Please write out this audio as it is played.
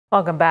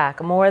Welcome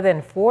back. More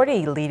than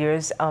 40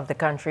 leaders of the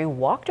country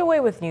walked away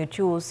with new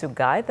tools to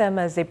guide them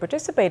as they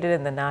participated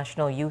in the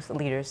National Youth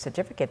Leaders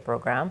Certificate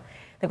Program.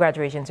 The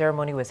graduation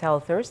ceremony was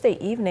held Thursday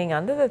evening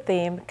under the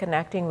theme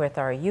Connecting with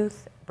Our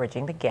Youth,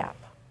 Bridging the Gap.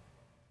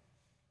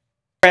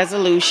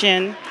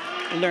 Resolution,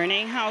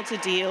 learning how to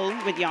deal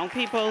with young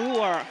people who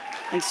are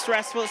in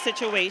stressful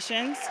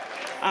situations,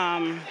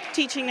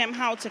 teaching them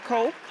how to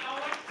cope,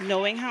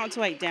 knowing how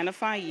to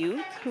identify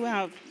youth who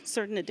have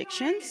certain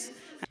addictions.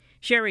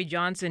 Sherry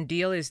Johnson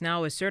Deal is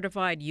now a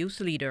certified youth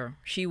leader.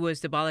 She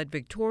was the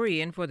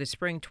valedictorian for the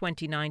Spring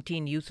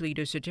 2019 Youth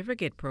Leader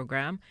Certificate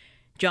Program.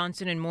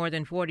 Johnson and more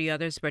than 40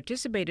 others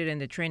participated in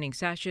the training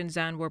sessions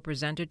and were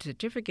presented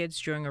certificates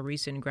during a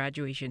recent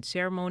graduation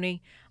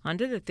ceremony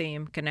under the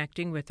theme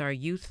Connecting with Our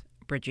Youth,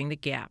 Bridging the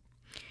Gap.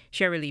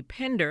 Sherry Lee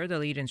Pinder, the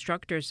lead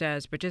instructor,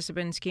 says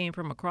participants came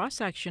from a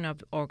cross-section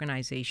of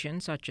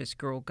organizations such as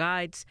Girl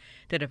Guides,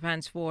 the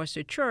Defense Force,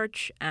 the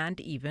church,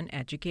 and even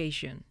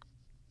education.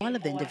 All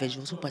of the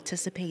individuals who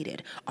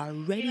participated are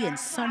already in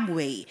some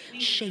way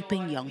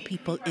shaping young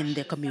people in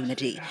their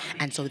community.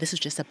 And so this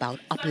is just about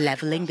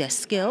up-leveling their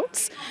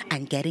skills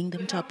and getting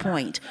them to a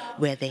point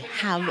where they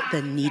have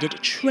the needed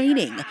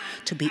training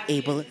to be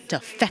able to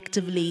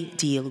effectively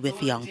deal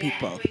with young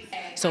people.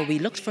 So we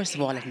looked first of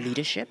all at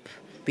leadership.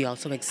 We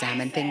also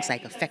examine things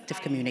like effective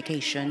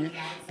communication,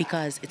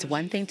 because it's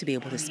one thing to be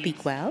able to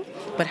speak well,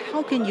 but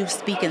how can you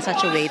speak in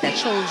such a way that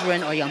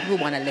children or young people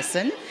want to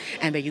listen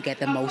and where you get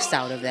the most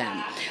out of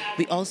them?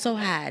 We also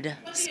had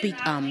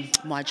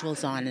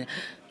modules on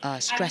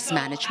stress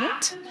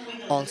management,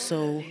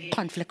 also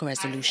conflict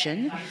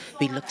resolution.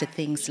 We looked at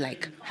things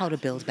like how to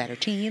build better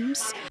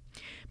teams.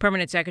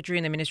 Permanent Secretary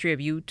in the Ministry of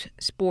Youth,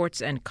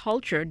 Sports and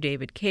Culture,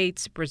 David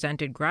Cates,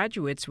 presented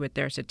graduates with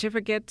their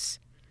certificates.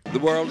 The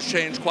world has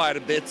changed quite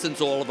a bit since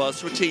all of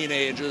us were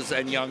teenagers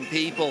and young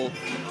people,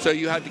 so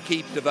you have to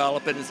keep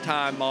developing as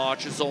time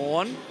marches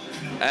on.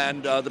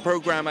 And the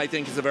program, I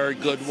think, is a very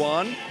good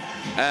one,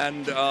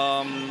 and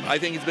I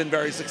think it's been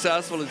very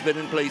successful. It's been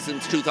in place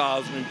since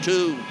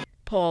 2002.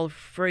 Paul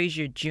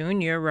Frazier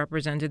Jr.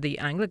 represented the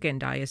Anglican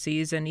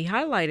Diocese, and he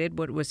highlighted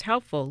what was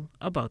helpful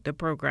about the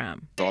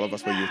program. All of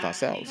us were youth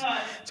ourselves,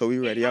 so we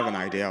already have an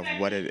idea of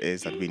what it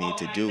is that we need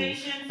to do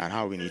and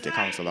how we need to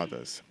counsel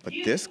others. But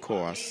this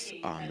course,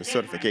 the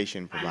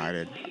certification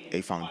provided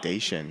a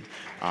foundation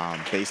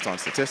based on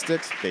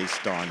statistics,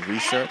 based on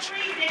research,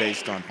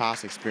 based on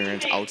past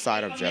experience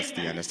outside of just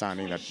the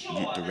understanding that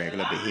the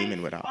regular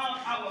Bahamian would have.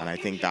 And I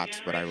think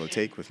that's what I will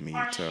take with me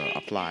to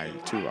apply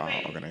to our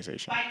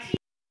organization.